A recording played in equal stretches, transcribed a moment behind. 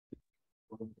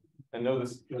I know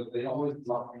this because they always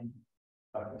block me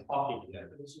parking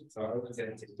levels. So I would say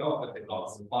it's not that they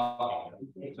block some parking.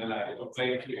 And I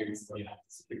complain to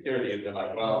security, and they're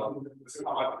like, well, this is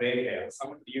how much they have.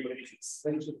 Some of you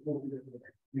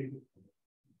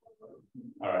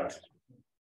all right.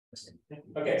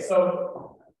 Okay,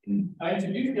 so I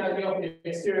introduced the idea of the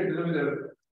exterior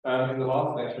derivative in the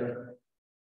last lecture,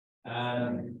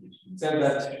 and said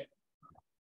that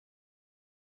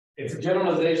it's a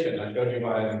generalization. I showed you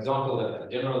by an example that a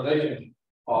generalization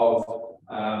of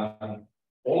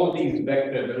all of these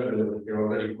vector derivatives you're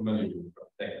already familiar with.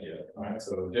 Here, right?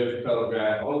 So differential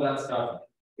graph, all that stuff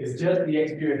is just the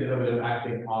exterior derivative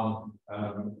acting on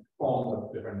forms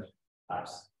of different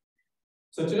types.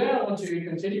 So today I want to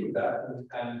continue with that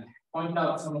and point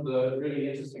out some of the really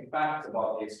interesting facts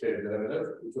about the exterior derivative,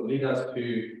 which will lead us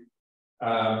to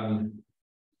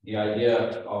the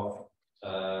idea of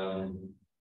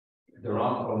Durand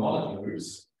homology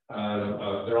groups,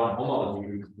 Durand homology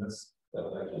groups in this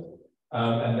lecture.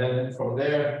 And then from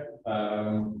there,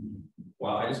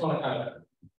 well, I just want to kind of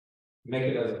make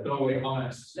it as a throwaway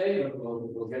comment today, but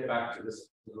we'll get back to this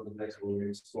a little bit next. We'll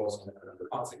explore some of the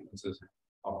consequences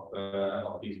of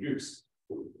these groups.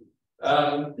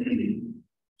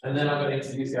 And then I'm going to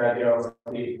introduce the idea of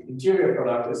the interior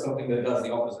product as something that does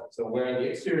the opposite. So where the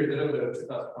exterior derivative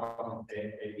took us from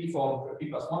a p form to a p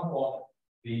plus 1 form,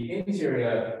 the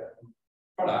interior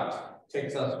product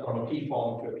takes us from a p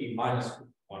form to a p minus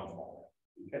 1 form.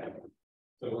 Okay.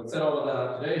 So we'll set all of that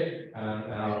up today,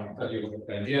 and I'll tell you what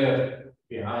the idea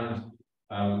behind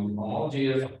homology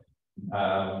is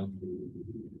as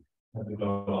we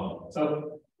go along.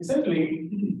 So essentially,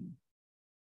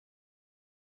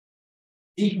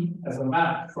 D as a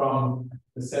map from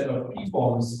the set of p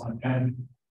forms on M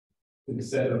to the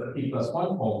set of p plus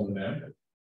 1 forms on M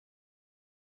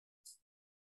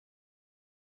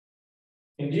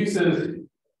induces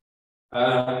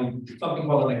something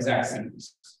called an exact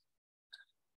sequence.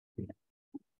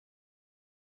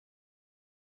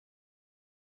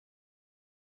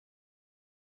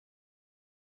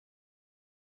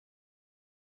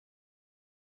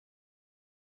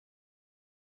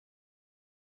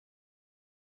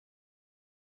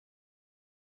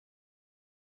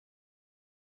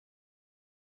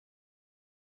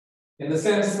 In the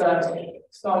sense that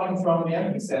starting from the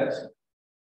empty set,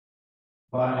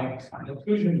 by an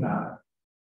inclusion map,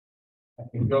 I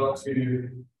can go to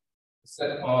a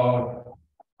set of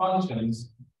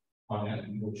functions on it,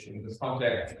 which in this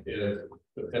context is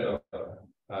the set of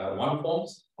 1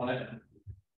 forms on it.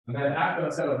 And then after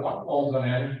a set of 1 forms on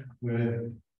it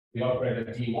with the operator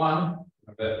D1,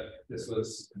 that this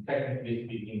was technically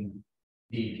speaking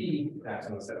DP, that's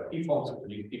on a set of p forms, so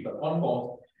produce p plus 1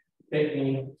 forms, take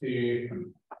me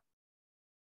to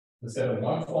the set of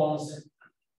 1 forms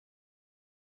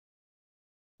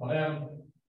on M,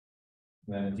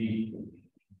 then D0.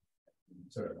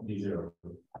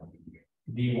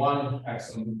 D1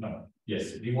 axon, no,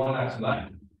 yes, D1 axon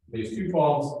line. There's 2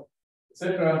 forms,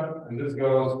 etc. And this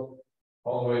goes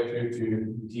all the way through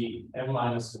to Dm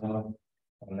minus 1 on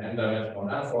an n-dimensional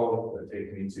manifold that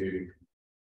takes me to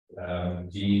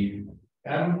Dm.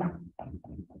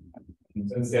 And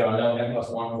since there are no n plus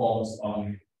 1 forms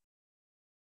on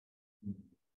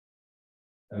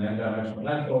an n-dimensional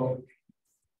manifold,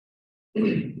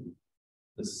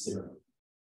 this is 0.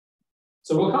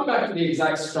 So we'll come back to the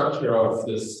exact structure of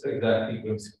this exact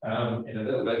sequence in a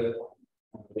little bit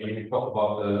when we talk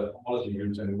about the homology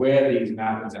groups and where these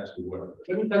mappings actually work.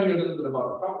 Let me tell you a little bit about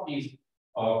the properties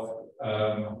of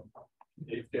the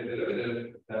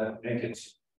derivative that make it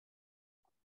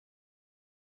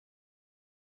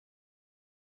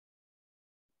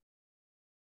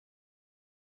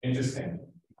interesting.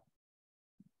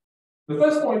 The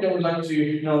first point I would like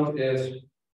to note is,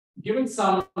 given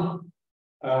some,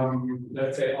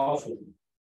 let's say, alpha,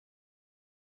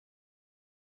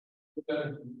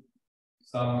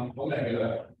 some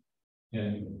omega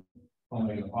in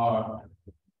omega r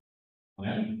on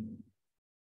n,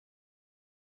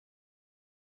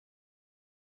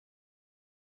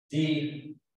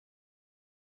 d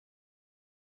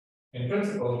in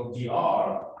principle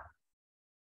dr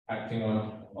acting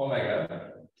on omega.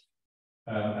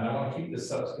 And I want to keep this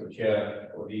subscript here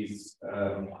for these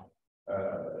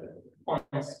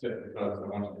points because I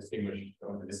want to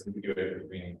disambiguate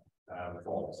between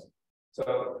forms. So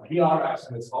dr acts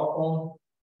in its R form,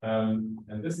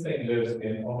 and this thing lives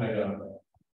in omega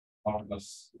r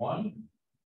plus 1.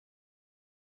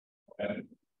 Okay.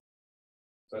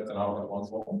 So it's an R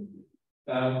plus 1 form.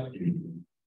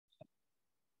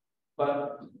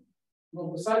 But more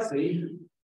precisely,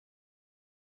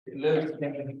 it lives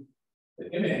in the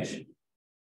image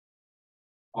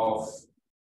of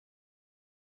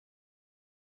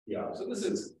dr. So this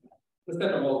is the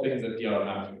set of all things that dr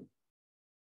maps to.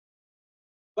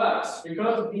 But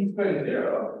because d squared is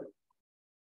 0,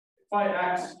 if I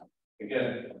act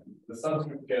again the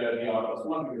subscript dr plus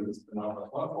 1 because it's the number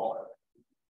plus 1 form,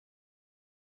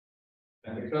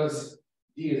 and because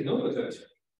d is nullified,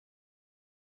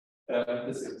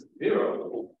 this is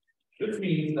 0, which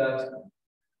means that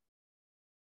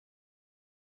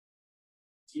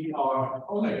dr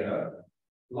omega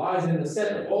lies in the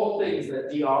set of all things that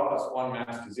dr plus 1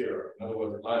 maps to 0. In other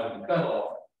words, it lies in the kernel of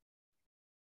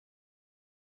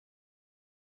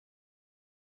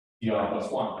dr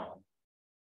plus 1.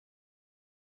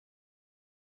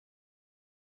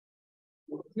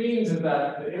 What it means is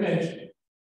that the image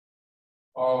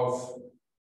of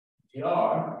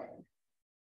dr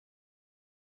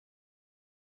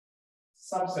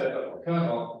subset of the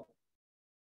kernel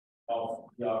of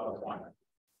dr plus 1.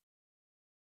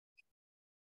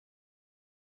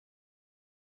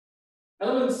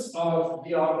 Elements of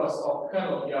dr plus of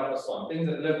kernel of dr plus 1, things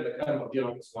that live in the kernel of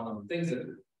dr plus 1, and things that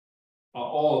are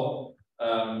all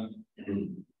of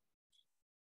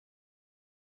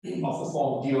the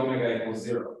form d omega equals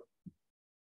 0.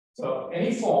 So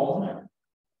any form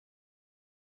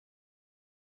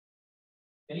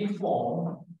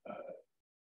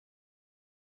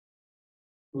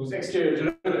whose exterior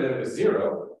derivative is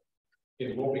 0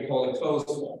 is what we call a closed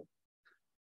form.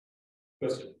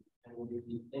 Question. And would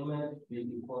the image be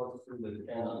equal to the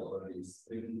kernel, or is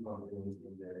strictly contained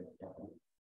in the kernel?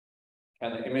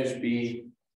 Can the image be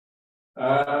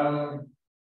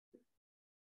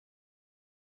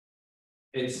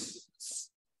it's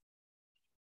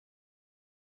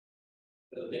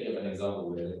I'll think of an example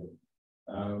really.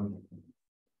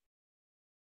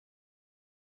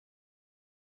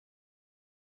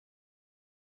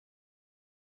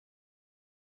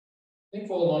 I think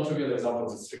for all non-trivial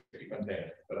examples, it's strictly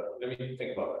contained, but let me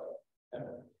think about that.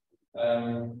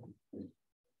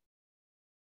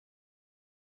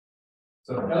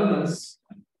 So elements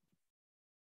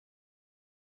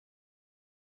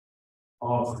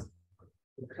of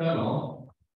the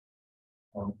kernel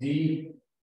of D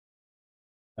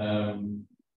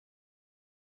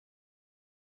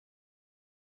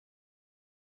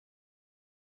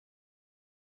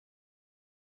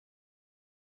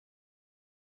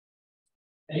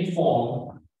any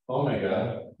form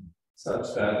omega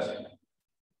such that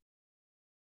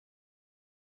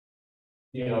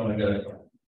d omega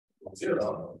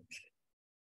 0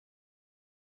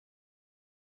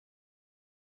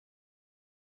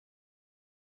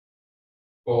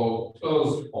 for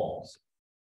closed forms.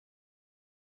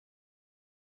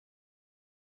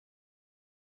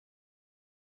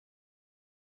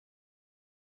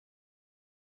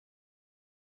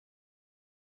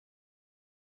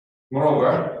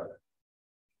 Moreover,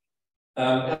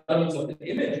 elements of the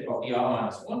image of the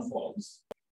R-1 forms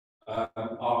are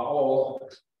all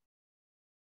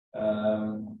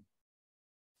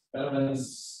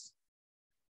elements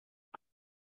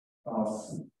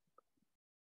of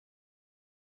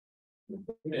the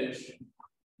image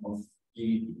of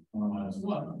D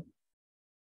R-1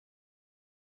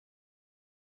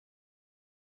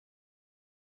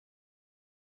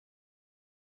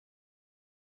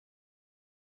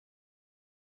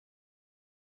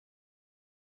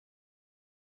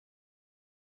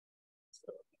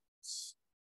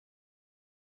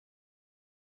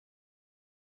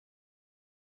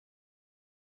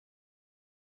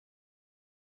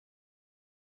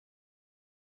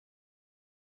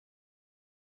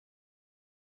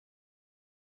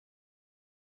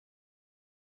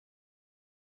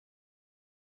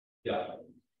 Yeah.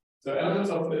 So elements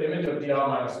of the image of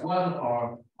dr-1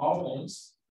 are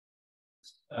R-forms.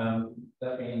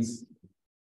 That means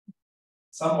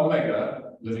some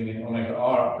omega living in omega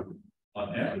R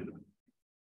on M,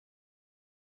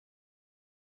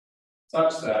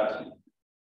 such that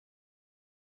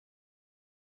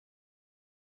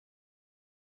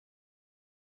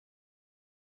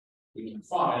we can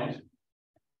find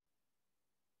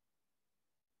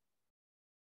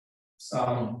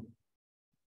some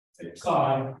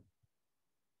psi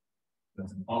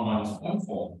that's an R-1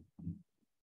 form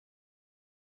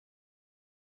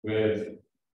with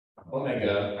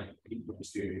omega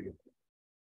equals to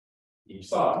each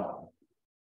side.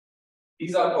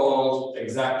 These are called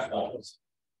exact forms.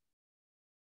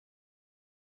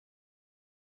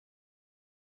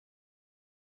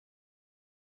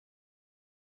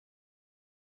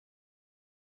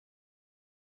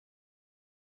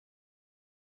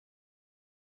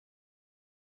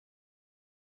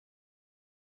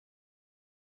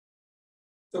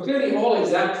 So clearly all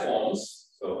exact forms,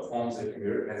 so forms forms if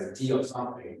you're as d of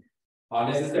something are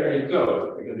necessarily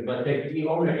closed, because if I take d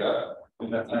omega,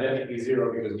 then that's identically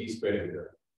 0 because d squared is 0.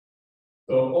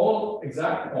 So all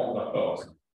exact forms are closed.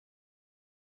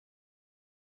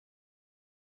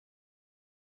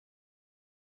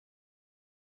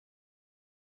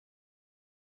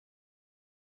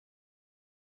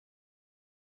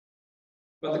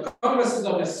 But the converse is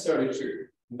not necessarily true.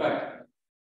 In fact,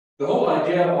 the whole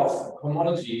idea of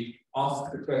homology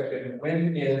asks the question,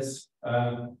 when is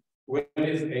a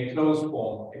closed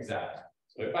form exact?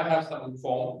 So if I have some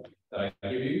form that I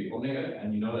give you, omega,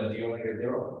 and you know that d omega is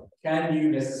 0, can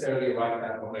you necessarily write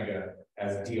that omega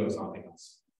as d of something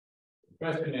else? The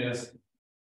question is,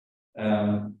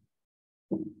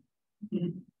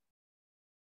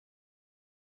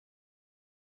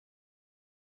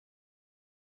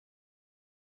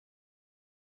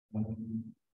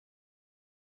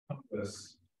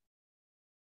 this.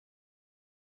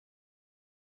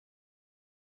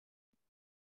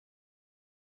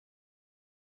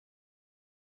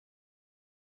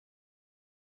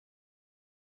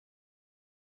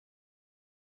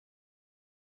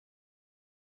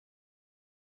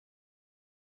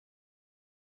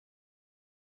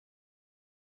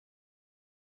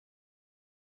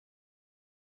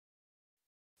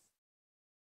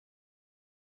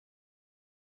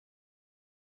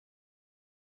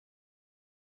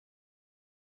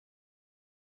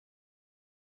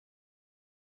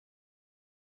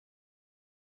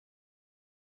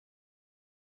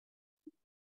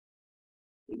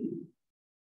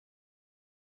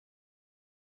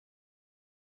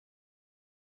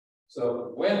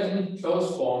 So when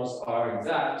closed forms are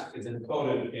exact, it's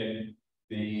encoded in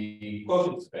the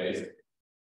quotient space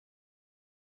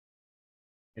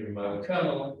given by the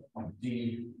kernel of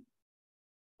d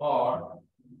r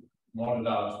modeled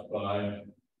out by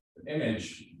the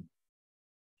image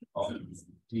of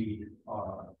d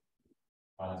r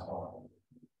minus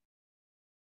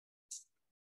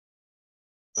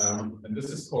 1. And this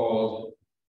is called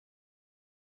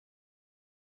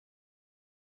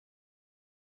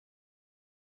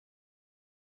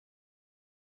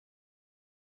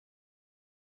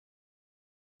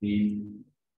the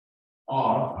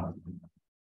R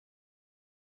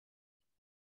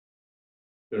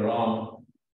Durand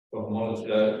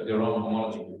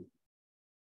homology.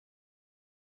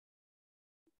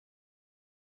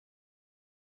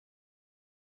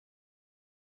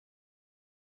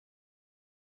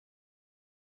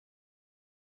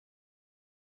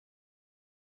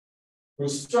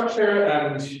 Whose structure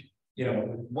and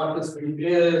what this group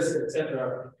is,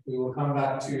 etc. We will come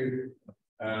back to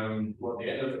what the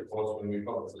end of the course when we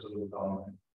focus a little bit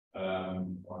on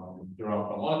Durand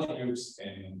homology groups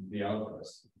in the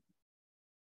algebras.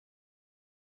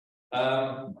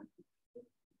 The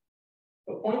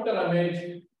point that I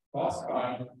made last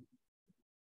time,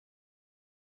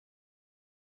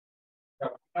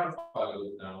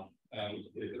 now,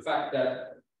 is the fact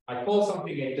that I call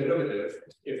something a derivative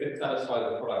if it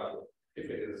satisfies the product rule, if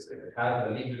it has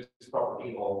the Leibniz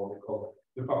property or what we call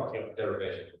the property of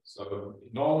derivation. So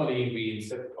normally we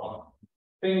insist on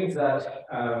things that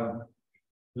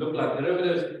look like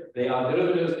derivatives. They are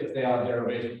derivatives if they are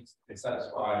derivations. They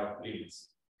satisfy Leibniz.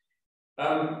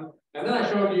 And then I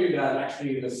showed you that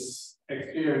actually this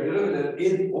exterior derivative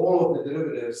is all of the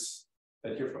derivatives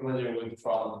that you're familiar with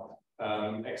from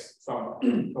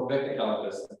vector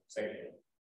calculus second.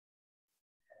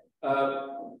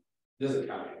 There's a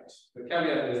caveat. The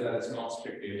caveat is that it's not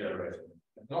strictly a derivation.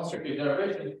 It's not strictly a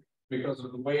derivation because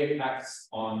of the way it acts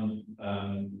on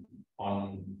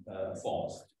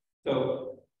forms.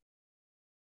 So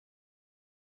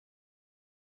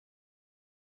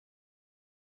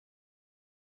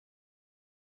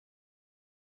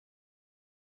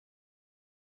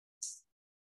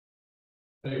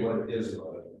tell you what it is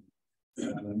about it.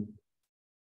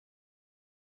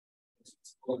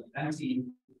 It's called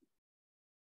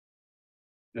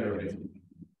anti-derivation.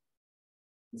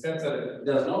 In the sense that it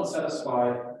does not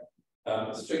satisfy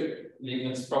a strict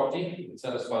Leibniz property. It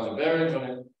satisfies a variant on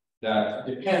it that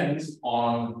depends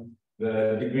on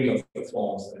the degree of the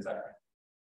forms exactly.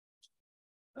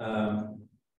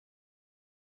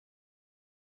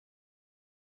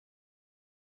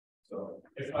 So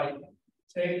if I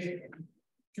take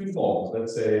two forms,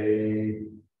 let's say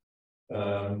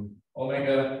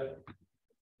omega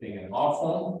being an R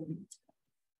form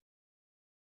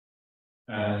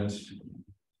and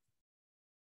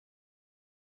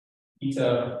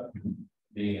eta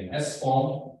being an S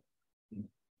form.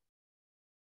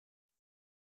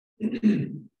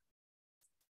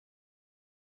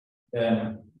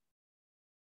 Then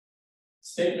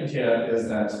statement here is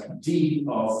that d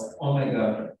of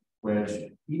omega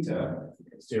wedge eta,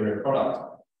 exterior product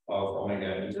of omega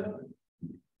and eta,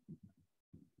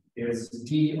 is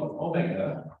d of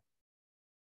omega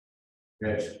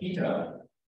wedge eta.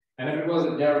 And if it was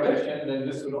a derivation, then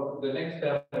this would the next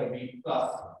term would be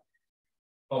plus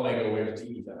omega wedge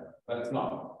eta. But it's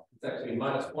not. It's actually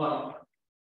minus 1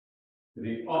 to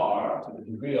the r to the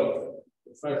degree of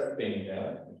the first thing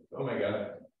here,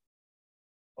 omega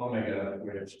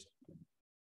wedged.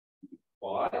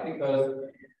 Why? Because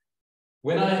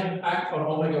when I act on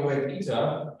omega wedge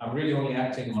eta, I'm really only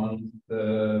acting on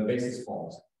the basis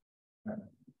forms.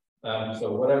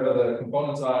 So whatever the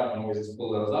components are, I can always just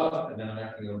pull those out, and then I'm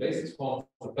acting on basis forms.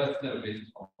 The first level basis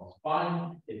form is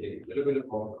fine. It takes a little bit of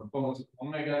components of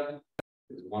omega.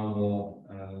 There's one more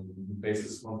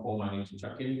basis form I need to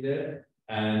chuck in there,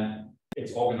 and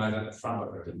it's organized at the front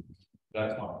of it.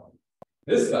 That's fine.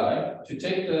 This guy should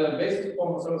take the basis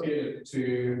form associated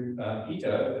to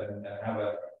eta and have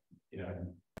a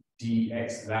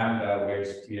dx lambda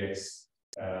wedge dx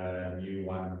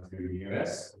mu1 through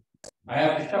us. I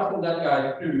have to shuffle that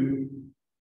guy through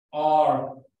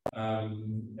r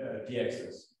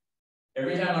dx's.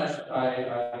 Every time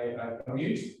I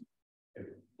commute, it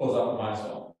pulls up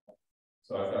 -1.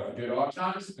 So if I have to do it r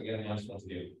times, I get a -1 to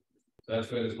do. So that's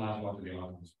where this -1 to be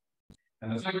on.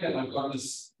 And the fact that I've got this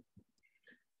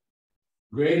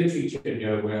graded feature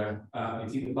here where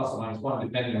it's either plus or -1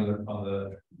 depending on the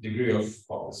degree of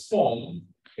this form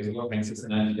is what makes it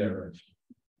an anti-derivation.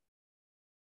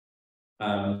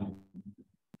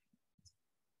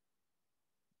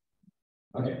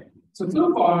 Okay,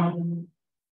 so far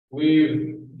we've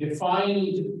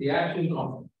defined the action of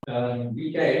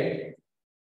VK,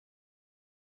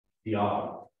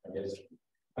 dr, I guess.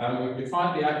 We've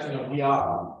defined the action of dr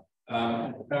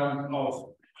in terms of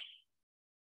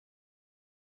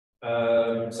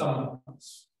some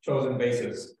chosen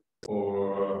basis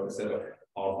for a set of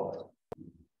alpha.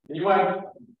 You might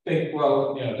think,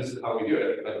 well, this is how we do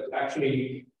it, but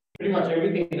actually, pretty much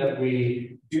everything that we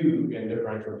do in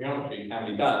differential geometry can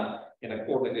be done in a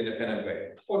coordinate independent way.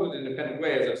 Coordinate independent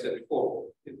way, as I've said before,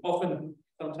 it's often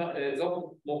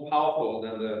more powerful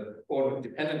than the coordinate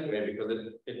dependent way because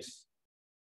it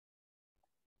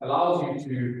allows you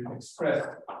to express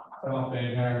some of the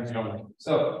inherent geometry.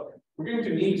 So we're going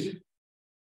to need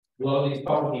a lot of these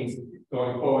properties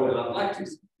going forward, and I'd like to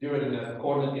do it in a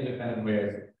coordinate independent way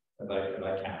as I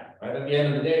can. Right? At the end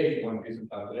of the day, if you want to do some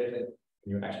calculation, and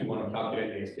you actually want to calculate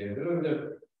the exterior derivative,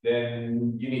 then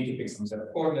you need to pick some set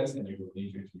of coordinates, and you will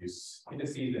need to use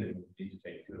indices, and you will need to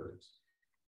take derivatives.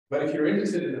 But if you're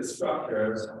interested in the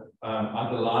structures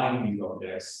underlying these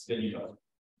objects, then you don't.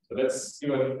 So let's do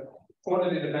a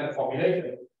coordinate independent formulation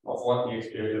of what the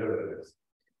exterior derivative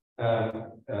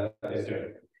is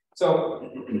doing. So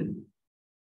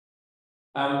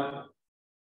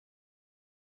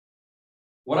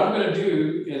what I'm going to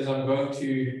do is I'm going to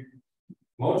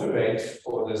motivate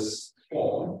for this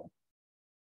form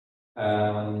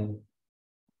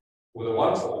with a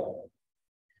 1 form.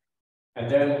 And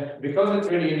then because it's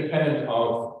really independent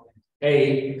of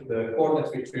A, the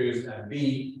coordinates we choose, and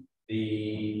B,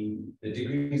 the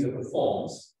degrees of the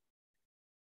forms,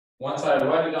 once I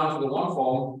write it down to the 1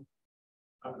 form,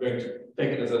 I'm going to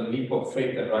take it as a leap of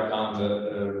faith and write down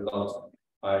the result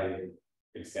by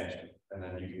extension. And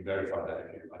then you can verify that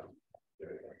if you like.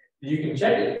 You can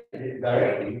check it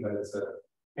directly, but it's a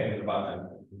pain in the butt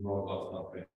and more lots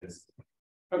of this.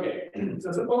 Okay,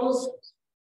 so suppose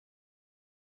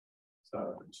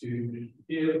to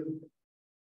give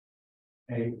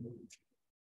a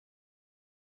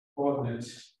coordinate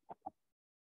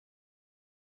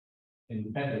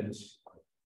independent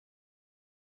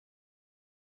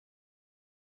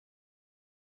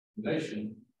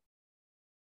relation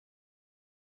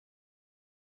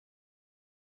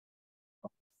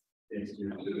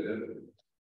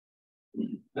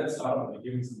let's start by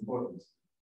giving some coordinates.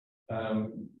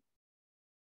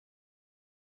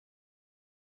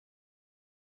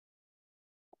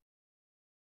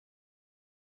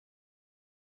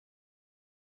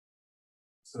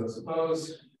 So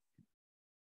suppose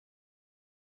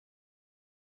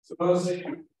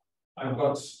I've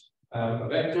got a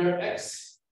vector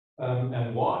x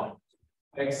and y.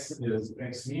 X is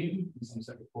x mu, some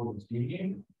set of coordinates d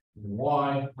mu, and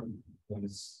y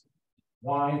is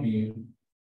y mu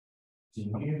d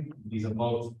mu. These are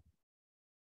both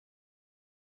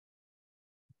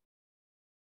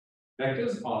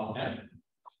vectors on M,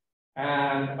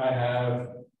 and I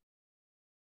have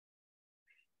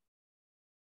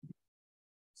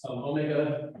some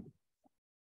omega,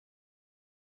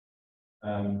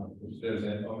 which is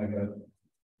an omega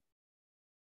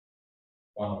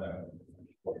 1 there.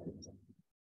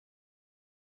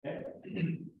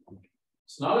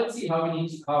 So now let's see how we need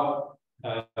to how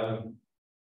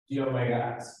d omega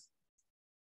acts.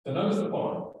 So notice the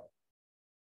following.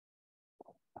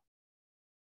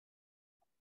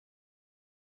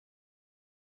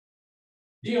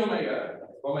 D omega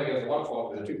is one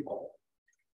form, is a two form.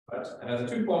 Right? And as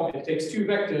a two form, it takes two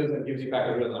vectors and gives you back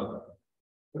a real number.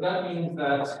 So that means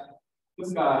that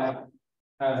this guy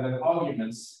has an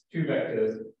arguments, two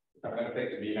vectors, that are going to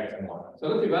effectively x and y. So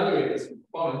let's evaluate this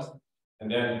performance,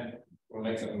 and then we'll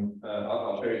make some,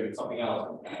 I'll show you something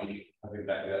else. I think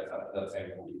exactly that same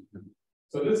thing.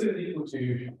 So this is equal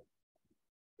to,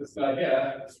 this guy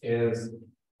here is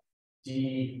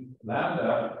d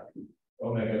lambda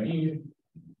omega mu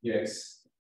dx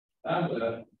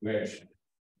lambda, which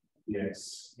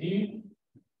dx mu.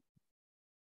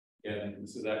 Again,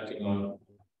 this is acting on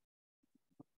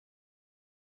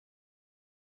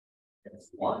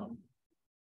x1.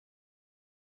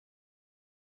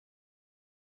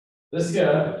 This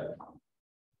here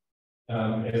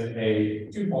is a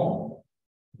two form.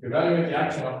 To evaluate the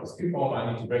action of this two form,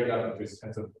 I need to break it up into its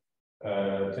tensor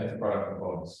product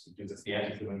components, which is the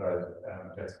anti-symmetrized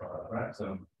tensor product, right?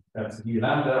 So that's d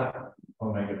lambda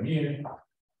omega mu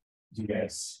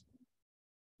dx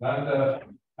lambda.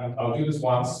 I'll do this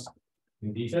once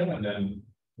in detail, and then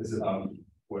this is how it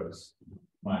works.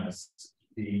 Minus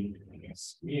d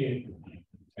dx mu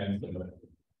and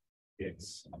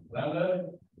dx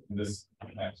lambda, and this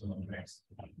maximum next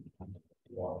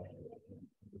one.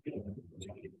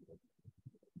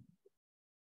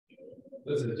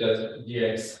 This is just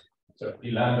dx, so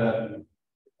d lambda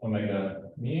omega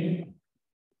mu.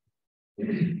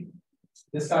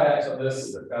 This guy acts on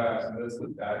this guy acts on this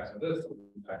guy acts on this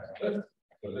guy acts on this.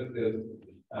 So this is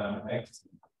x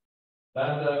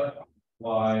lambda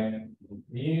y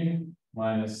mu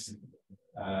minus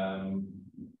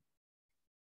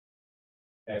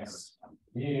x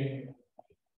mu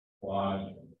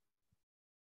y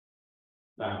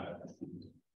lambda.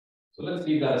 So let's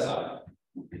leave that aside.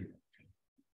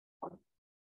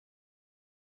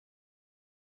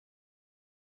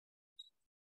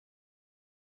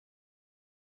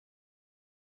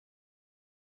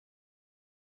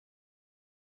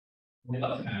 On the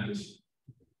other hand,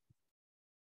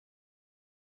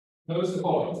 notice the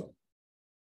following,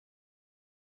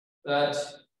 that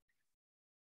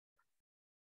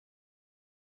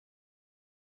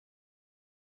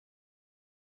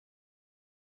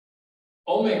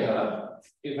omega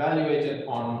evaluated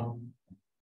on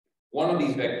one of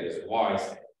these vectors, y,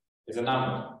 is a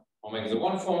number. Omega is a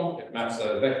one form, it maps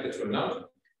a vector to a number,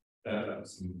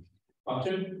 some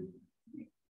function.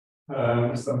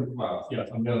 Some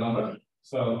real number.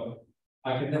 So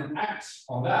I can then act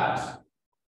on that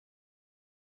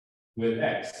with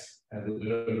x as a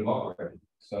derivative operator.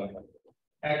 So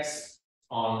x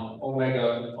on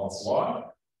omega of y.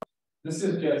 This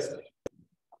is just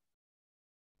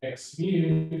x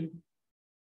mu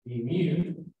d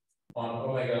mu on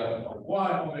omega of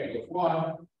y. Omega of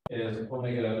y is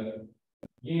omega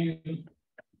mu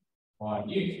y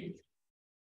mu.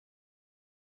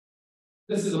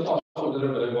 This is a possible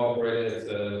derivative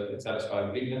operator. It's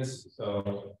satisfied Leibniz.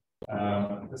 So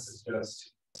this is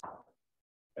just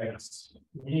x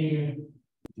mu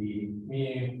d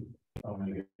mu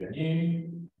omega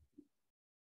mu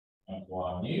and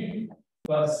y mu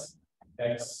plus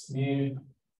x mu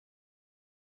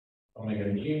omega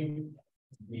mu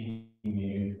d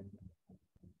mu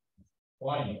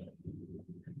y mu.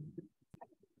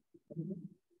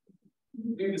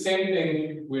 Do the same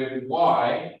thing with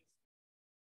y.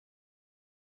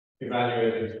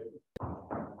 Evaluated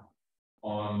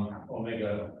on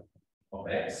omega of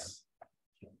x.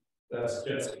 That's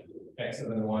just x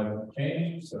and then y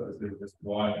change. So this is just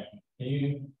y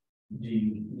mu d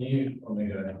mu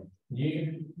omega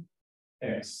mu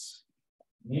x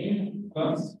mu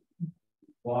plus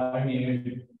y mu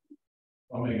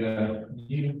omega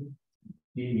mu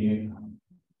d mu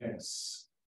x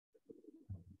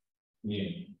mu.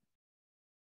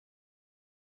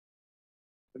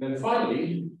 And then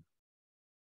finally,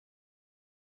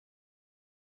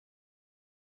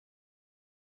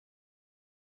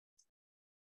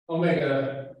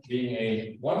 omega being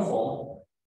a one form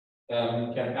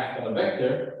can act on a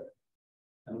vector,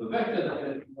 and the vector that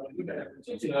we want to look at in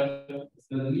particular is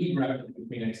the lead bracket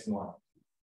between x and y.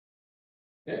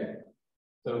 Okay,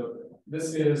 so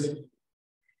this is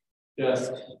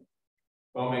just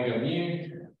omega mu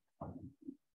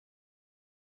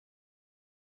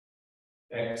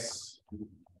x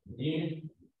mu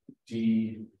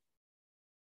d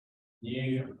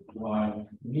mu y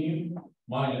mu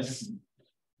minus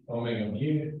omega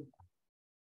mu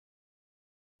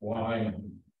y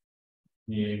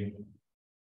new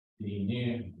d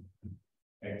new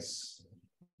x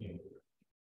new.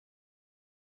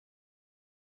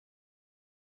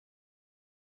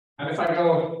 And if I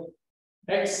go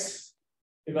x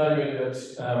evaluated at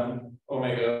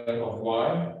omega of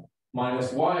y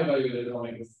minus y evaluated at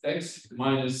omega of x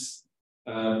minus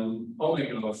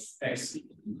omega of x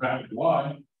bracket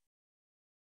y,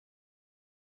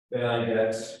 then I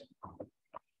get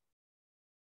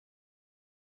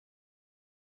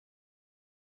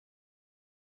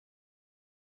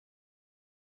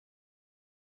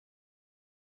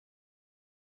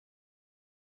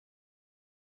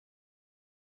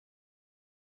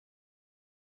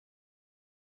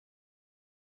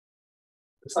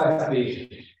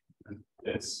precisely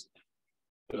this.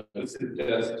 So this is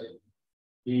just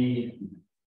the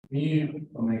mu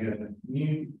omega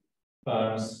mu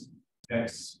times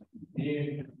x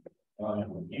mu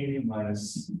mu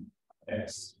minus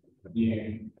x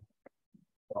mu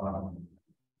mu.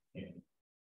 In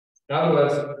other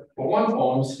words, for one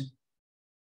forms,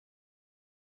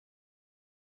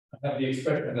 I have the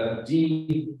expression that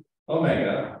d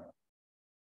omega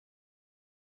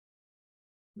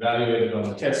evaluated on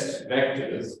the test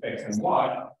vectors x and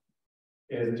y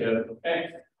is just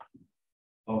x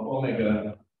of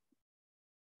omega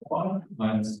 1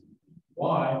 minus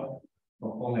y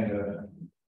of omega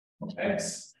of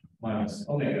x minus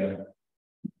omega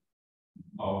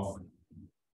of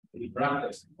the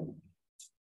bracket.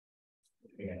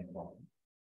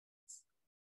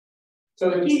 So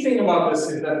the key thing about this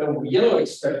is that the yellow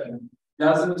expression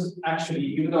doesn't actually,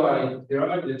 even though I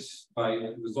derived it by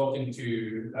resorting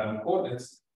to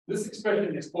coordinates, this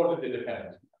expression is coordinate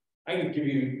independent. I can give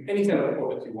you any kind of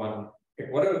coordinates you want,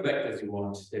 pick whatever vectors you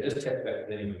want, they're just test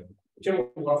vectors anyway, whichever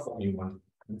form you want,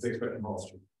 this expression holds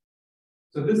true.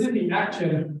 So this is the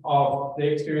action of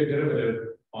the exterior derivative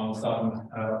on some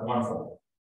one form.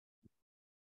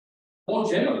 More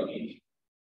generally,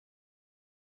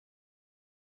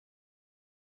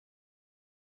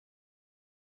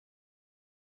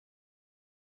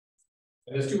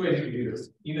 there's two ways you can do this.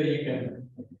 Either you can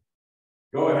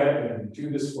go ahead and do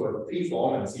this for a 3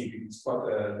 form and see if you can spot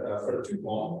for a 2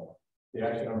 form, the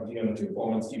action of D on the 2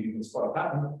 form and see if you can spot a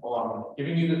pattern, or I'm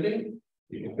giving you the thing,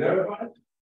 you can verify it.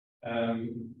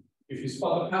 If you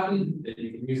spot a pattern, then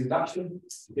you can use induction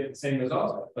to get the same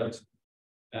result, but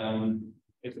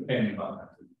it's depending on that.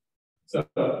 So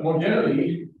more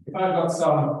generally, if I've got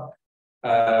some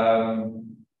R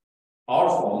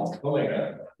form,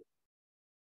 omega,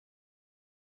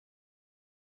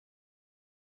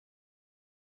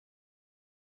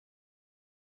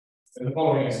 and the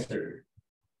following is true.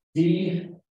 D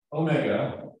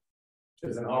omega,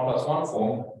 which is an R plus 1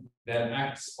 form, then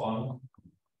acts on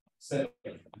set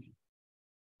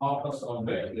R plus 1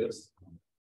 vectors.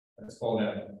 Let's call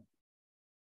them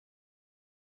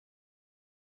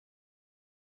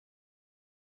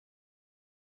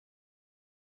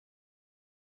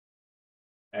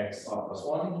x R plus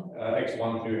 1,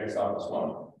 x1 through x R plus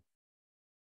 1.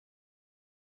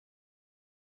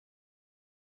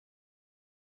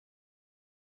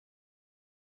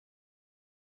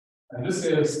 And this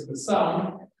is the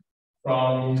sum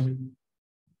from,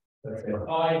 let's say,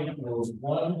 I equals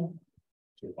 1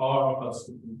 to R plus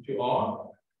to R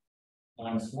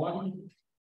minus 1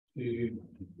 to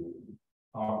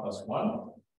R plus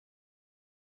 1,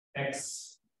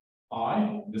 x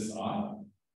I, this I,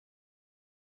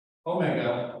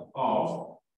 omega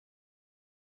of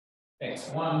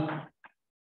x1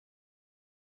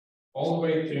 all the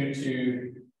way through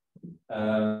to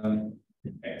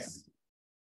x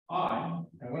I,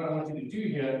 and what I want you to do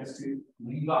here is to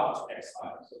leave out xi.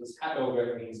 So this hat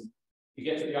over means you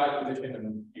get to the I position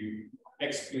and you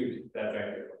exclude that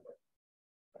vector.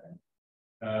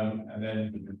 And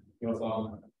then you goes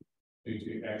on due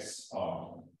to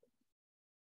xr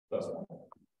plus 1.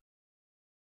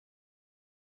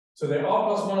 So there are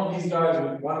plus 1 of these guys,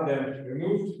 with one of them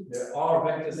removed. There are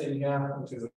vectors in here,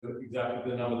 which is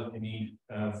exactly the number that you need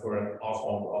for an R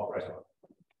form to operate on.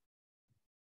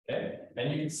 Okay,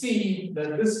 and you can see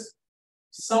that this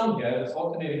sum here, this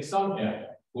alternating sum here,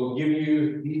 will give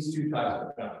you these two types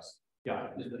of terms. Yeah.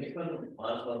 Is the next one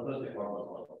minus 1 plus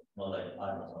or plus 1? Not like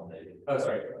I plus 1. Oh,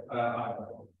 sorry. I plus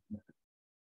 1.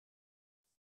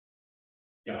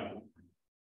 Yeah.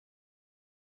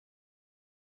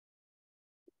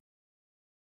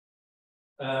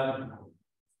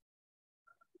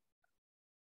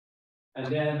 And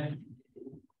then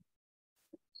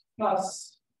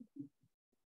plus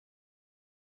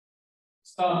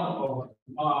sum of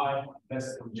I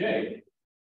less than j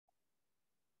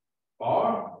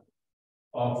bar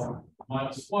of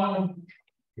minus 1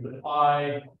 with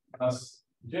I plus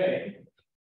j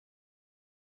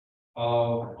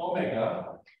of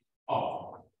omega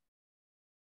of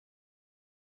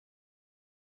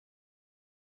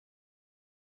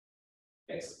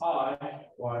xi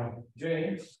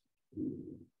yj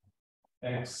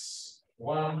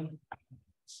x1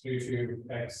 due to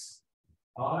xi.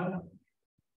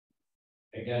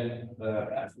 Again,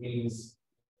 that means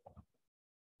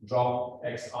drop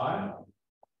xi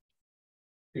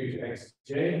due to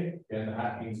xj. Again, the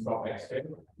hat means drop xj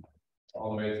all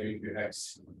the way through to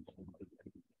x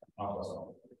plus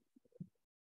one.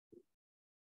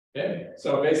 Okay,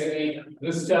 so basically,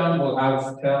 this term will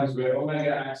have terms where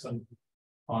omega acts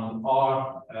on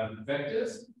R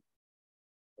vectors.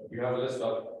 You have a list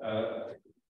of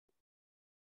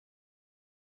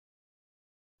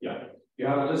you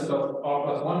have a list of R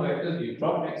plus one vectors. You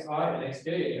drop xi and xj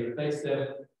and you replace them.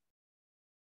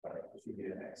 This should be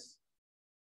an x.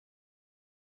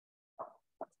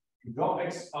 You drop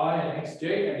xi and xj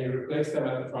and you replace them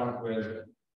at the front with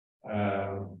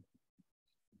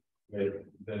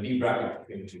the D bracket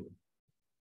between the two.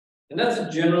 And that's a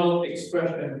general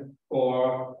expression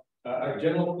for a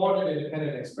general coordinate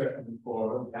independent expression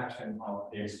for the action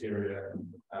of the exterior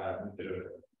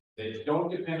derivative. They don't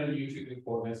depend on U2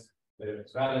 coordinates. They're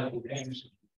rather depend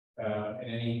in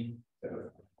any sort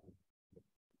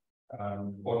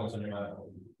of coordinates on your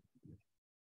manifold.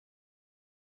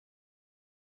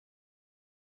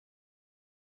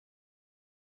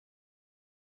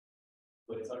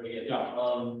 Wait, sorry, yeah.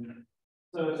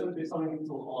 So since we're summing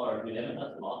to R, we never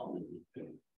have loss.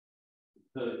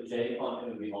 So J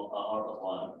can't be R plus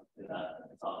one in that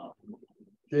sum.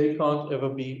 J can't ever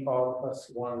be R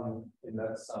plus one in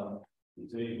that sum.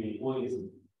 So we always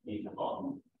need the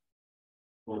bottom.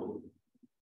 Cool.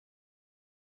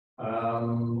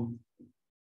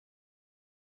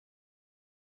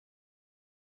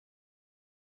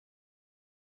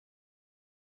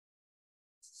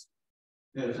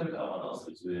 Yeah, there's something else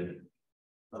that's weird.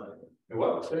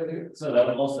 What? So that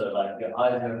would also like the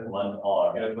I have one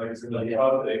R. Yeah, like it's like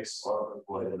R X or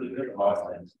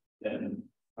then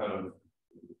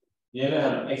you ever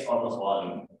have X R plus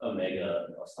one omega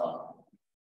or stuff.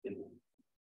 It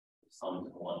sums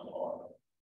to one R.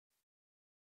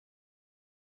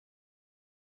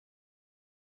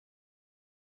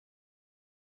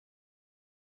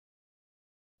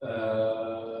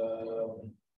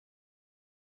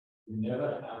 You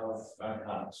never have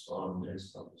backhands on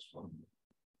X plus one.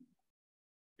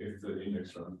 If the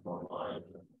index runs from I.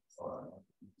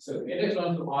 So index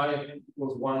runs from I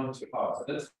equals 1 to R. So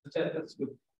let's test this with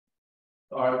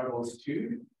R equals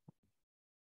 2.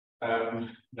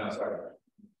 No, sorry.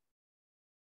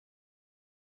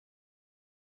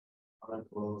 R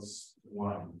equals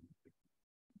 1.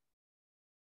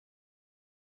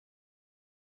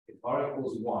 If R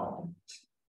equals 1,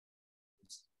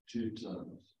 it's 2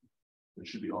 terms. It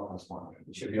should be R plus 1.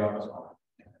 It should be R plus 1.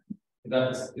 Is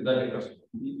that your question?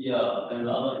 Yeah, and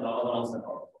the other ones are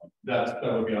R. That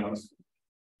would be honest.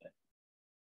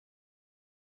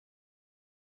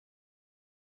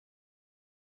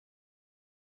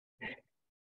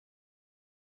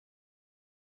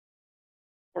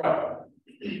 Right.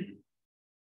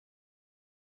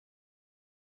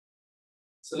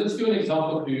 So let's do an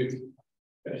example to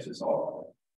finish this off.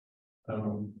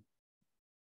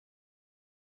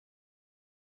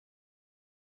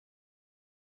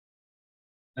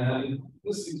 And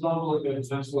this example of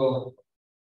differential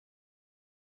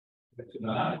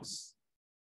dynamics.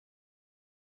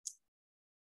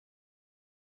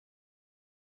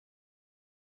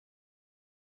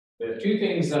 There are two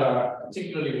things that are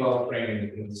particularly well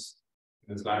framed in this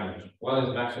language. One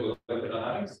is Maxwell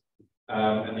electrodynamics,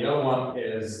 and the other one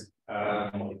is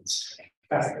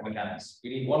classical mechanics. We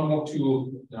need one more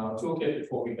tool in our toolkit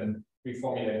before we can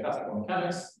reformulate classical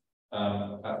mechanics,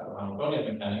 classical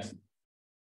Hamiltonian mechanics.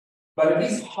 But at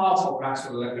least half of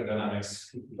Maxwell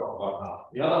electrodynamics we can talk about now.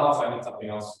 The other half I need something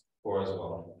else for as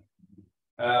well.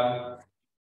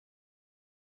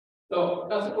 So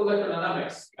classical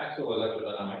electrodynamics, Maxwell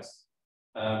electrodynamics,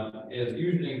 is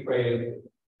usually framed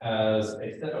as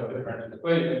a set of differential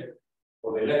equations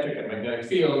for the electric and magnetic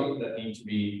field that need to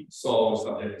be solved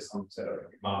subject to some set of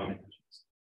boundary conditions.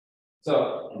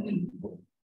 So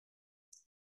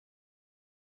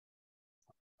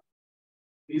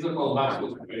these are called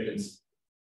Maxwell's equations.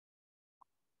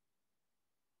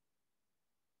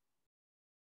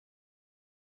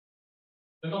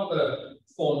 They're not the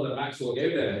form that Maxwell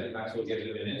gave them. Maxwell gave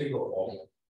it in integral form,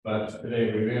 but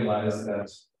today we realize that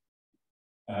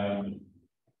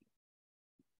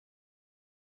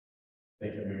they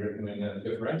can be written in a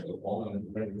differential form, and the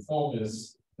differential form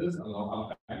is this, and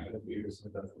I'll back to the views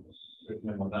with the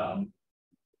written them down.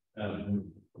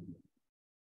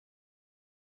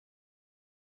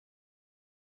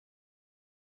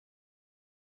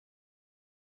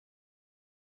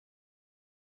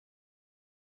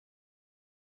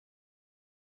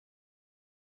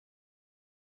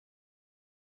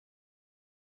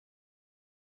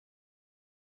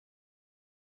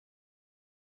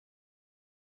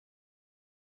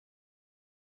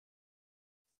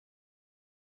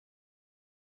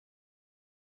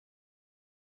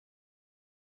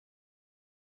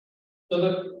 So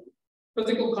the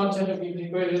physical content of these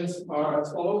equations are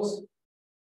as follows.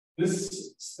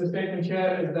 This statement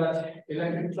here is that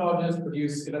electric charges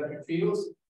produce electric fields.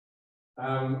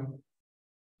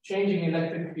 Changing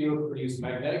electric fields produce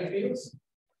magnetic fields.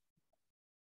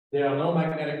 There are no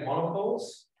magnetic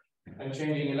monopoles, and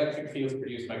changing electric fields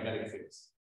produce magnetic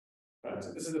fields. Right,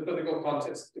 so this is the physical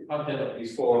context, the content of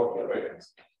these four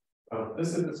equations.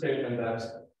 This is the statement that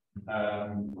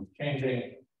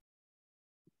changing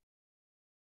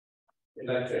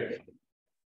electric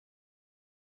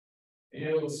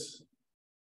fields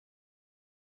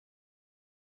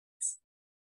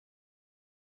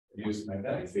produce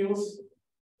magnetic fields.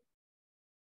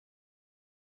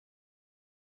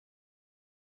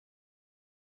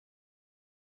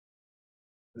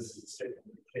 This is the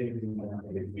statement changing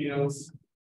magnetic fields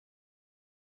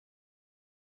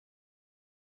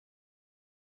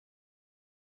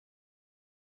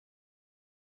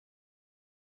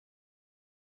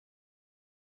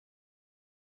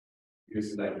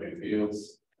produce electric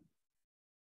fields.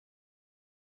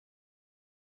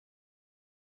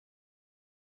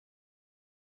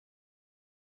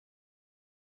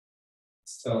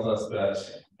 This tells us that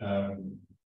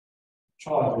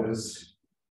charges,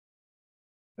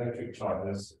 electric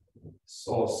charges,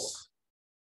 source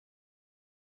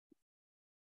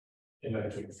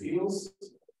electric fields.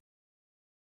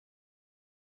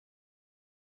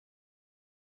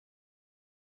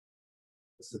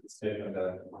 This is the statement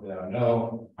that there are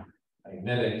no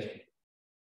magnetic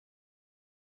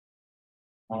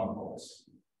monopoles.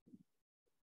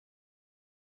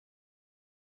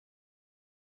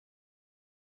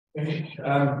 Okay.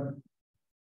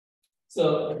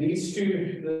 So these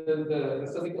two,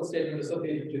 the physical statement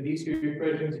associated to these two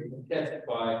equations, you can test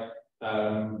by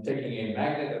taking a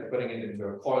magnet and putting it into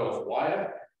a coil of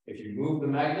wire. If you move the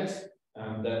magnet,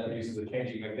 that produces a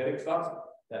changing magnetic flux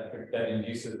that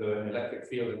induces the electric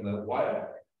field in the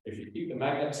wire. If you keep the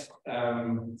magnet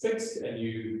fixed and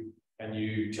you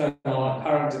turn on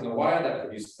current in the wire, that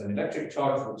produces an electric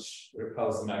charge which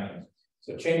repels the magnet.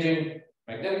 So changing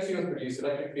magnetic fields produce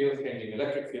electric fields, changing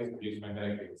electric fields produce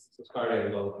magnetic fields. So it's quite a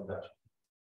result of that.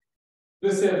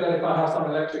 This says that if I have some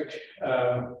electric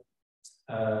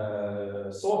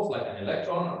source like an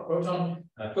electron or a proton,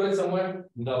 and I put it somewhere,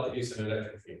 they'll produce an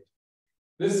electric field.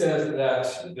 This says that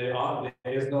there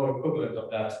is no equivalent of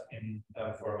that in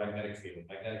for a magnetic field.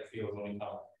 Magnetic fields only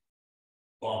come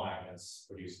bar magnets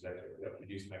produce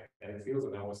magnetic fields,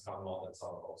 and they always come along that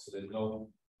south pole. So there's no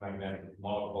magnetic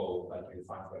monopole that you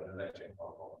find for an electric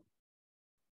monopole.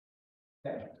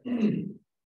 Okay.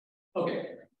 Okay.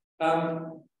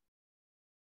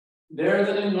 There is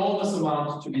an enormous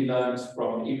amount to be learned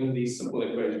from even these simple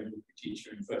equations we teach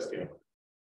you in first year.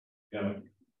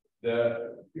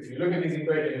 If you look at these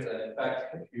equations, and in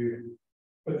fact, if you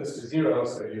put this to zero,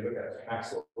 so you look at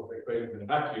Maxwell's equation in a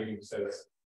vacuum, it says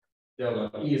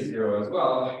delta E is zero as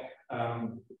well,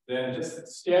 then just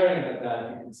staring at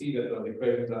that, you can see that those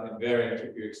equations are invariant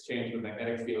if you exchange the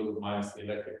magnetic field minus the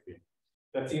electric field.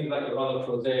 That seems like a rather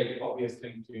prosaic, obvious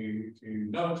thing to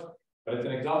note, but it's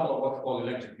an example of what's called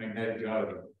electric magnetic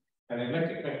duality. And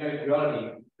electric magnetic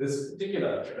duality, this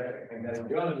particular electric magnetic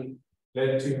duality,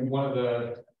 led to one of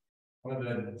the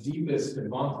deepest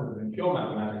advances in pure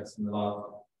mathematics in the last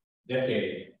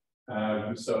decade.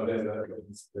 So there's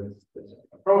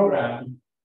a program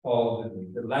called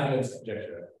the Langlands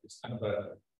conjecture. It's kind of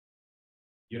a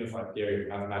unified theory of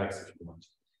mathematics, if you want.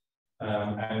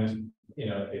 And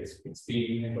it's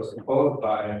being proposed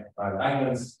by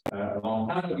Langlands a long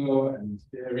time ago, and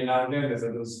every now and then there's a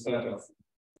little spurt of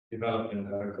development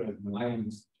in the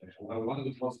Langlands conjecture. Well, one of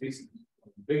the most recent,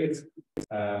 biggest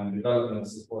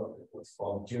developments is what's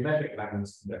called geometric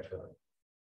Langlands conjecture.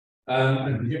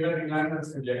 And the geometric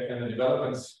Langlands conjecture and the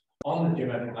developments on the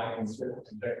geometric Langlands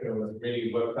conjecture was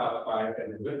really worked out by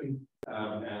Edward Witten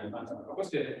and Anton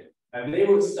Augustin, and they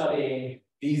were studying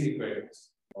these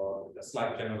equations, or a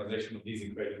slight generalization of these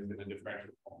equations in a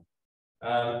differential form.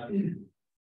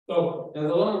 So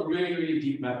there's a lot of really, really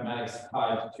deep mathematics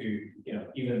tied to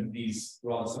even these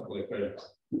rather simple equations.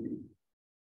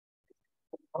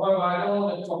 However, I don't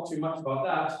want to talk too much about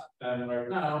that right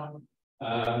now.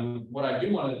 What I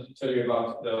do want to tell you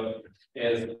about, though,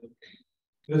 is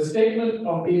the statement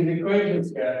of these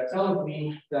equations here tells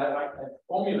me that I can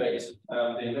formulate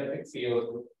the electric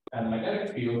field and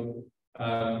magnetic field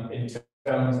in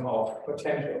terms of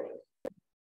potential.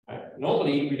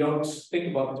 Normally, we don't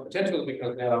think about the potential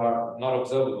because they are not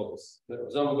observables. The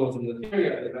observables in the theory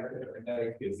of the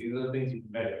electromagnetic fields, these are the things you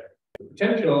can measure. The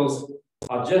potentials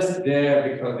are just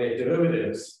there because their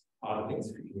derivatives are the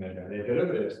things we can measure. Their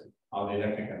derivatives are the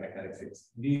electric and magnetic fields.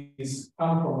 These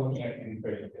come from looking at the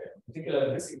equation here. In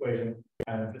particular, this equation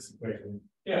and this equation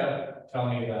here tell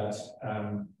me that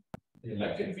the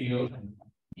electric field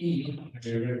E can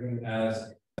be written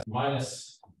as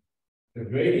minus the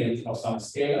gradient of some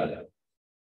scalar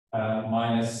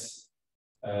minus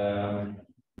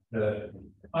the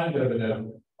time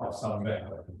derivative of some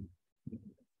vector.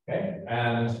 Okay,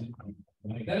 and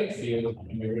the magnetic field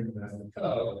can be written as the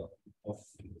curl of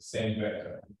the same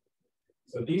vector.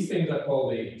 So these things are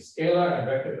called the scalar and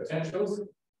vector potentials,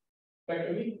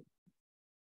 effectively.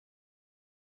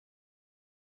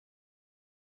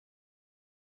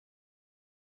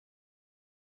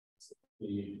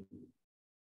 The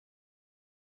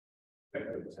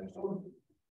vector potential.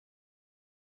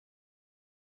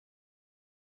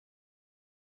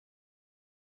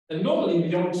 And normally we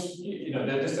don't,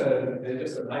 they're just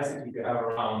a nicety to have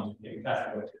around in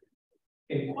classical.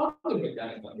 In quantum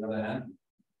mechanics, on the other hand,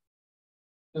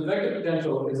 the vector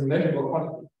potential is a measurable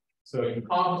quantity. So you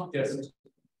can't just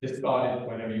discard it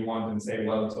whenever you want and say,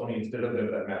 well, it's only its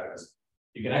derivative that matters.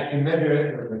 You can actually measure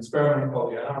it with an experiment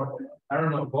called the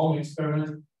Aharonov-Bohm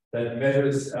experiment that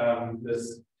measures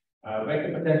this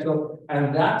vector potential,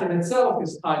 and that in itself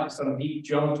is tied to some deep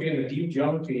geometry, and the deep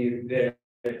geometry there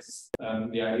is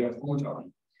the idea of homotopy,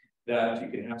 that you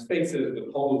can have spaces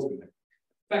with holes in them.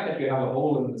 The fact that you have a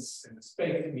hole in the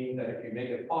space means that if you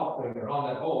make a path going around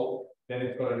that hole, then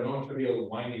it's got a non-trivial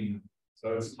winding.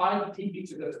 So it's tied deeply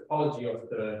to the topology of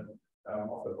the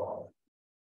bond.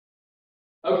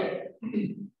 Okay.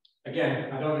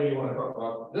 Again, I don't really want to talk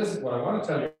about this. What I want to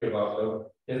tell you about,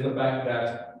 though, is the fact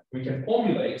that we can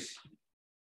formulate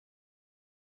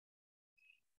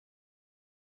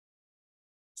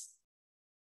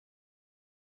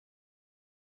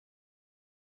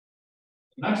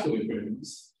Maxwell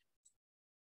equations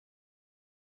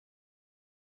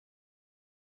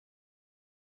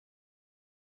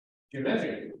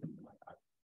geometrically.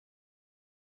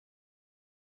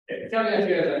 Okay, the caveat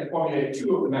here is I can formulate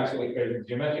two of the Maxwell equations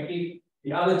geometrically.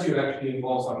 The other two actually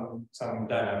involve some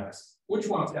dynamics. Which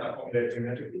ones can I formulate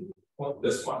geometrically? Well,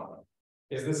 this one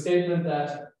is the statement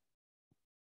that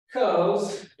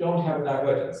curls don't have a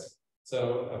divergence.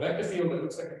 So a vector field that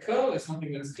looks like a curl is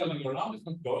something that's curling around, it's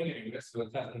not going anywhere, so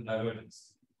it has a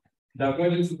divergence.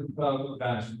 Divergence of the curl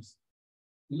vanishes.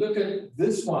 Look at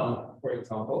this one, for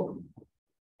example,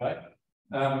 right?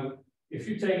 If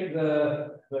you take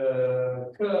the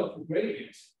curl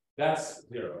gradient, that's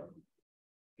 0.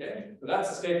 Okay, so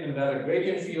that's a statement that a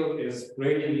gradient field is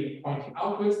radially pointing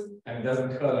outwards and it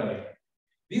doesn't curl anywhere.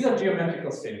 These are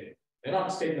geometrical statements. They're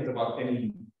not statements about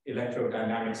any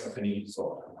electrodynamics of any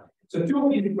sort. So two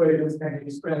of these equations can be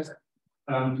expressed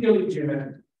purely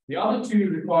geometrically. The other two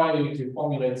require you to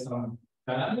formulate some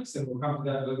dynamics, and we'll come to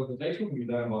that a little bit later when we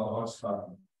learn about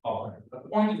Hodgson. But the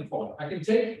point is the following: I can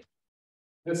take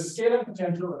the scalar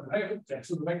potential and the vector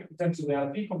potential. The vector potential, there are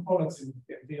three components in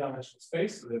three-dimensional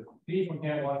space. So there's three from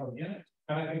here, one from here,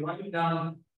 and I can write it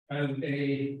down as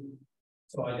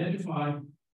so identify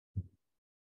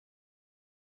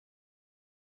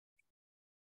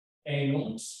A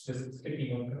naught, just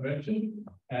sticking on convention,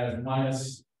 as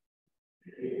minus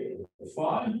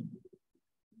phi,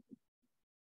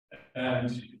 and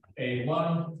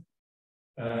A1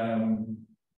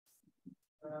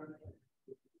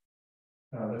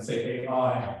 let's say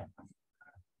AI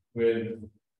with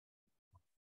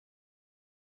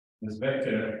this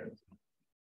vector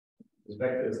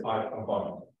is I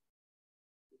component.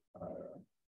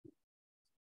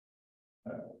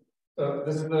 So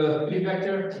this is the P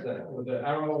vector with the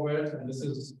arrow over it, and this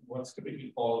is what's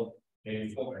typically called a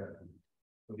flow vector.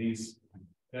 So these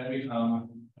then become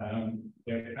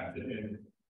they're captured in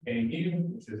A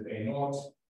mu, which is A naught,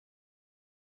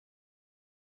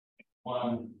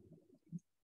 1,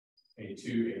 A2,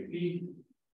 AP.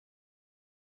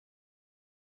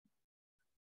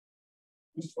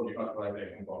 Just for the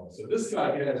calculating component. So this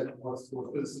guy here is what's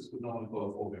this would normally call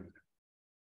a flow vector.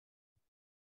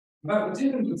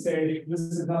 Mathematicians would say this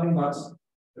is nothing but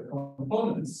the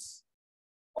components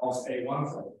of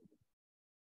A1 flow.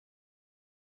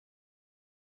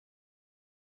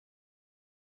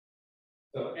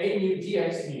 So A mu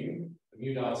dx mu, the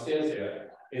mu downstairs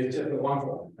here, is just the one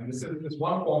form. And this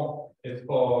one form is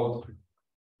called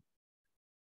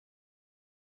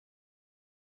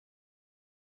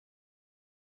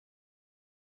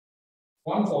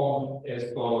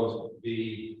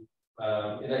the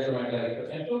electromagnetic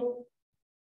potential.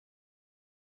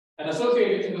 And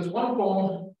associated to this one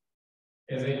form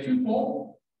is a two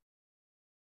form,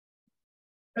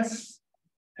 S,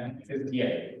 and it is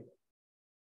dA.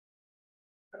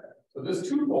 So this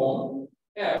two form,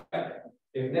 F,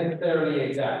 is necessarily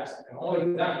exact, and all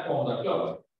exact forms are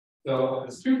closed. So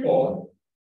this two form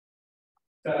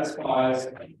satisfies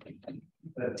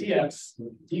that dx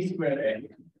with d squared a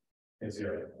is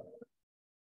 0.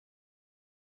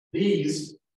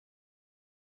 This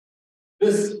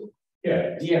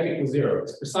here, df equals 0,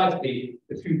 is precisely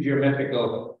the two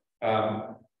geometrical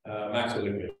Maxwell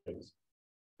equations.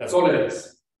 That's all it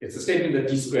is. It's a statement that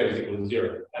d squared is equal to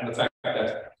 0, and the fact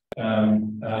that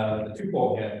the two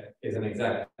form here is an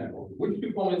exact form. Which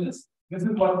two form is this? This is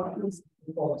what this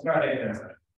form is Faraday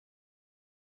answer.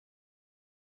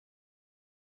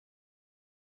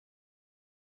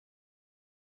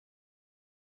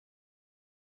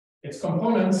 Its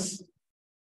components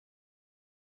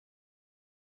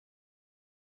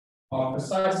are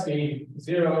precisely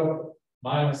 0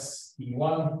 minus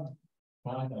E1,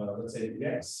 let's say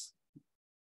x,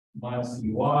 minus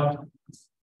EY,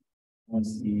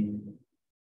 minus the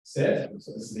Z. So this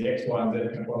is the x, y, and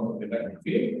z component of the electric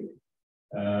field.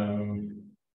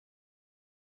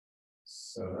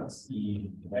 So that's the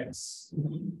x,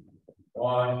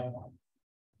 y,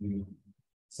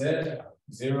 z,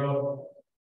 0,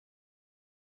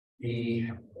 the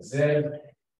z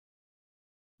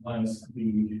minus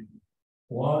the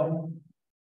y,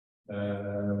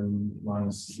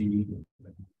 minus the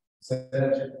z,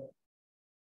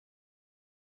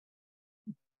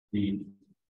 the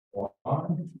y,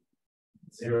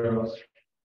 0,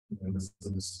 and this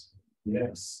is the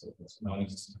x, so it's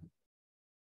minus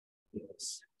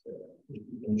yes. You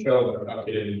can show that we're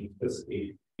calculating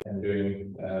implicitly and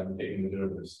doing taking the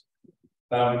derivatives.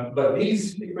 But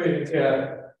these equations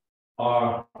here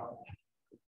are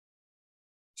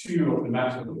two of the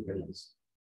Maxwell equations.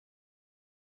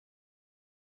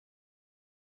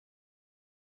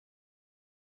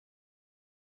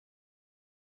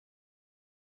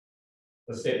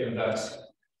 The statement that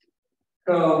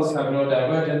curls have no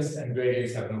divergence and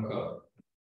gradients have no curl.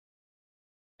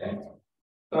 Okay.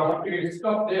 So we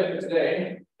stop there for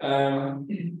today.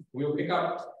 We'll pick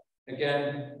up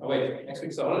again. Oh wait, next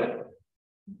week's holiday.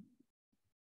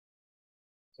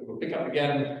 So we'll pick up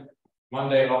again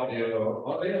Monday after your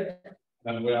holiday,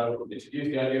 and we'll introduce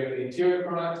the idea of the interior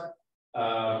product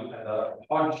and a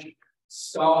Hodge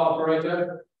star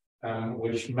operator,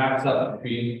 which maps up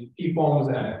between P forms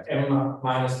and M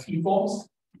minus P forms.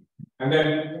 And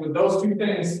then with those two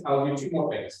things, I'll do two more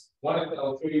things. One is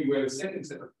I'll show you where the second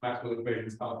set of Maxwell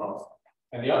equations come from.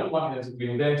 And the other one is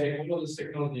we'll then take all this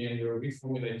technology and we'll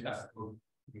reformulate classical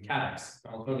mechanics,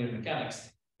 Hamiltonian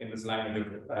mechanics, in this language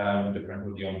of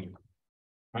differential geometry.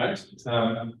 Right?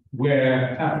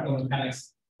 Where classical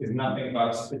mechanics is nothing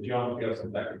but the geometry of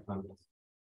symplectic functions.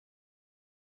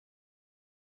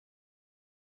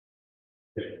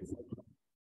 Okay.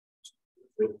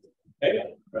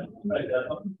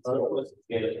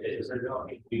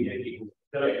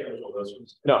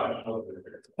 No.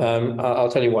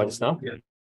 I'll tell you why just now. Yeah.